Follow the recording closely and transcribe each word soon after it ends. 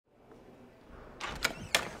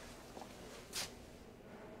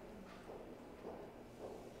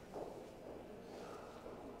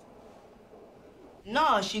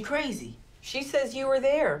No, she crazy. She says you were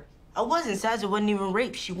there. I wasn't. Says it wasn't even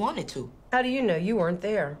rape. She wanted to. How do you know you weren't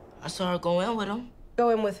there? I saw her go in with him. Go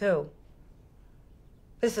in with who?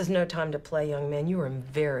 This is no time to play, young man. You are in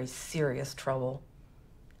very serious trouble.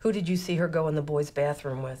 Who did you see her go in the boys'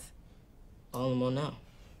 bathroom with? All in Monell.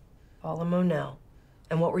 All in Monell.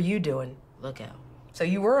 And what were you doing? Lookout. So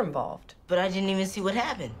you were involved. But I didn't even see what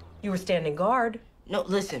happened. You were standing guard. No,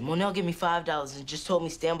 listen, Monell gave me $5 and just told me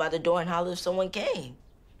stand by the door and holler if someone came.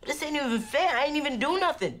 But this ain't even fair. I ain't even do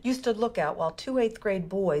nothing. You stood lookout while 2 8th-grade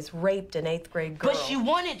boys raped an 8th-grade girl. But she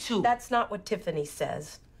wanted to. That's not what Tiffany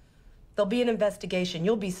says. There'll be an investigation.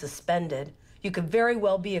 You'll be suspended. You could very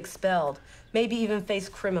well be expelled. Maybe even face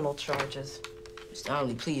criminal charges. Miss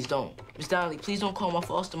Donnelly, please don't. Miss Donnelly, please don't call my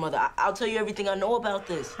foster mother. I'll tell you everything I know about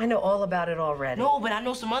this. I know all about it already. No, but I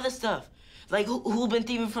know some other stuff. Like who been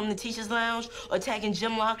thieving from the teacher's lounge, or attacking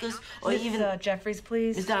gym lockers, or Miss, even... Jeffries,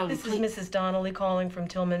 please. Miss Donnelly, this please. is Mrs. Donnelly calling from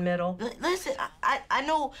Tillman Middle. Listen, I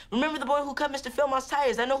know. Remember the boy who cut Mr. Philmont's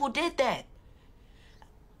tires? I know who did that.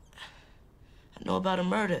 I know about a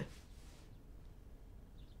murder.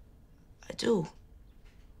 I do.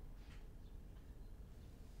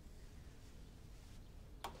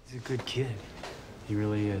 He's a good kid. He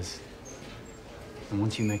really is. And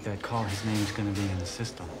once you make that call, his name's gonna be in the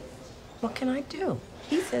system. What can I do?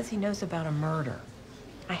 He says he knows about a murder.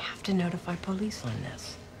 I have to notify police on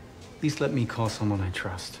this. At least let me call someone I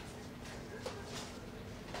trust.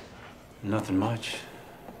 Nothing much.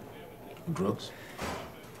 Drugs?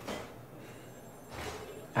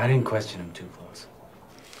 I didn't question him too close.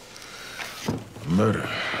 Murder.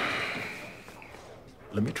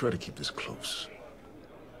 Let me try to keep this close.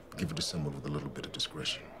 Give it to someone with a little bit of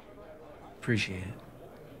discretion. Appreciate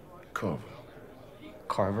it. Carver.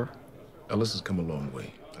 Carver? Ellis has come a long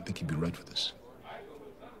way. I think he'd be right for this.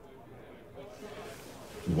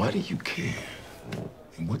 Why do you care?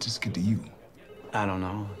 And what's this kid to you? I don't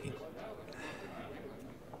know.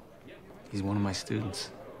 He's one of my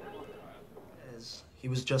students. He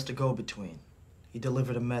was just a go-between. He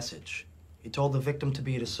delivered a message. He told the victim to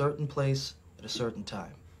be at a certain place at a certain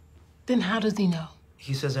time. Then how does he know?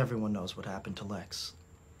 He says everyone knows what happened to Lex.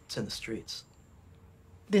 It's in the streets.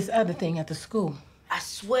 This other thing at the school. I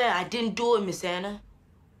swear I didn't do it, Miss Anna.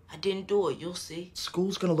 I didn't do it. You'll see.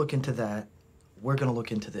 School's gonna look into that. We're gonna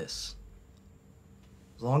look into this.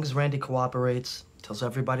 As long as Randy cooperates, tells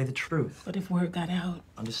everybody the truth. But if word got out?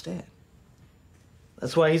 Understand.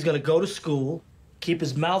 That's why he's gonna go to school, keep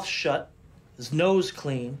his mouth shut, his nose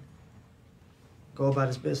clean, go about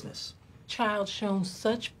his business. Child shown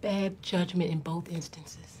such bad judgment in both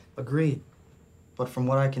instances. Agreed. But from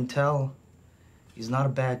what I can tell, he's not a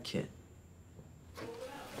bad kid.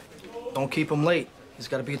 Don't keep him late. He's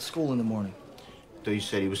got to be at school in the morning. I thought you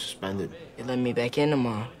said he was suspended. They let me back in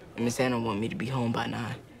tomorrow, and Miss Anna want me to be home by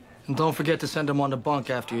 9. And don't forget to send him on the bunk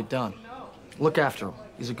after you're done. Look after him.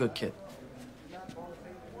 He's a good kid.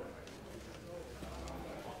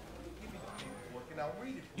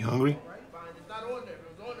 You hungry?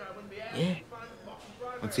 Yeah.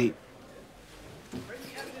 Let's eat.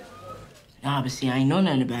 Nah, but see, I ain't know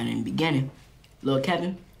nothing about it in the beginning. Lil'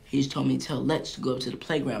 Kevin, he just told me to tell Lex to go up to the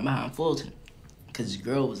playground behind Fulton, because his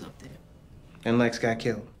girl was up there. And Lex got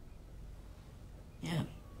killed? Yeah.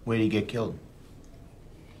 Where did he get killed?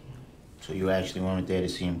 So you actually weren't there to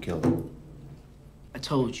see him killed? I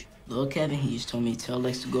told you. Lil' Kevin, he just told me to tell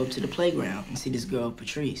Lex to go up to the playground and see this girl,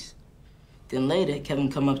 Patrice. Then later,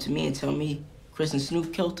 Kevin come up to me and tell me Chris and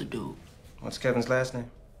Snoop killed the dude. What's Kevin's last name?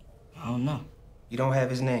 I don't know. You don't have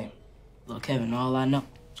his name? Lil' Kevin, all I know.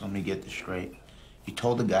 So let me get this straight. You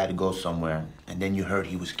told the guy to go somewhere, and then you heard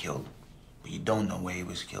he was killed. But you don't know where he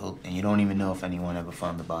was killed, and you don't even know if anyone ever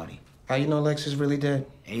found the body. How you know Lex is really dead?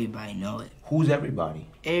 Everybody know it. Who's everybody?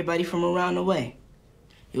 Everybody from around the way.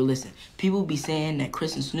 Yo, listen, people be saying that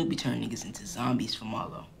Chris and Snoop be turning niggas into zombies from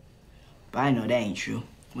Marlowe. But I know that ain't true.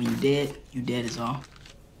 When you dead is all.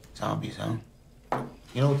 Zombies, huh?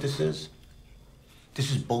 You know what this is?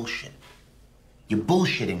 This is bullshit. You're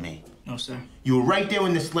bullshitting me. No, sir. You were right there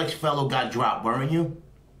when this Lex fellow got dropped, weren't you?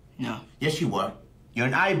 No. Yes, you were. You're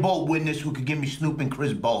an eyeball witness who could give me Snoop and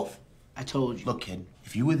Chris both. I told you. Look, kid,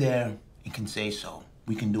 if you were there and can say so,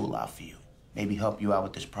 we can do a lot for you. Maybe help you out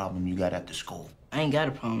with this problem you got at the school. I ain't got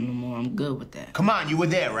a problem no more. I'm good with that. Come on, you were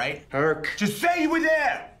there, right? Herc. Just say you were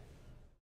there!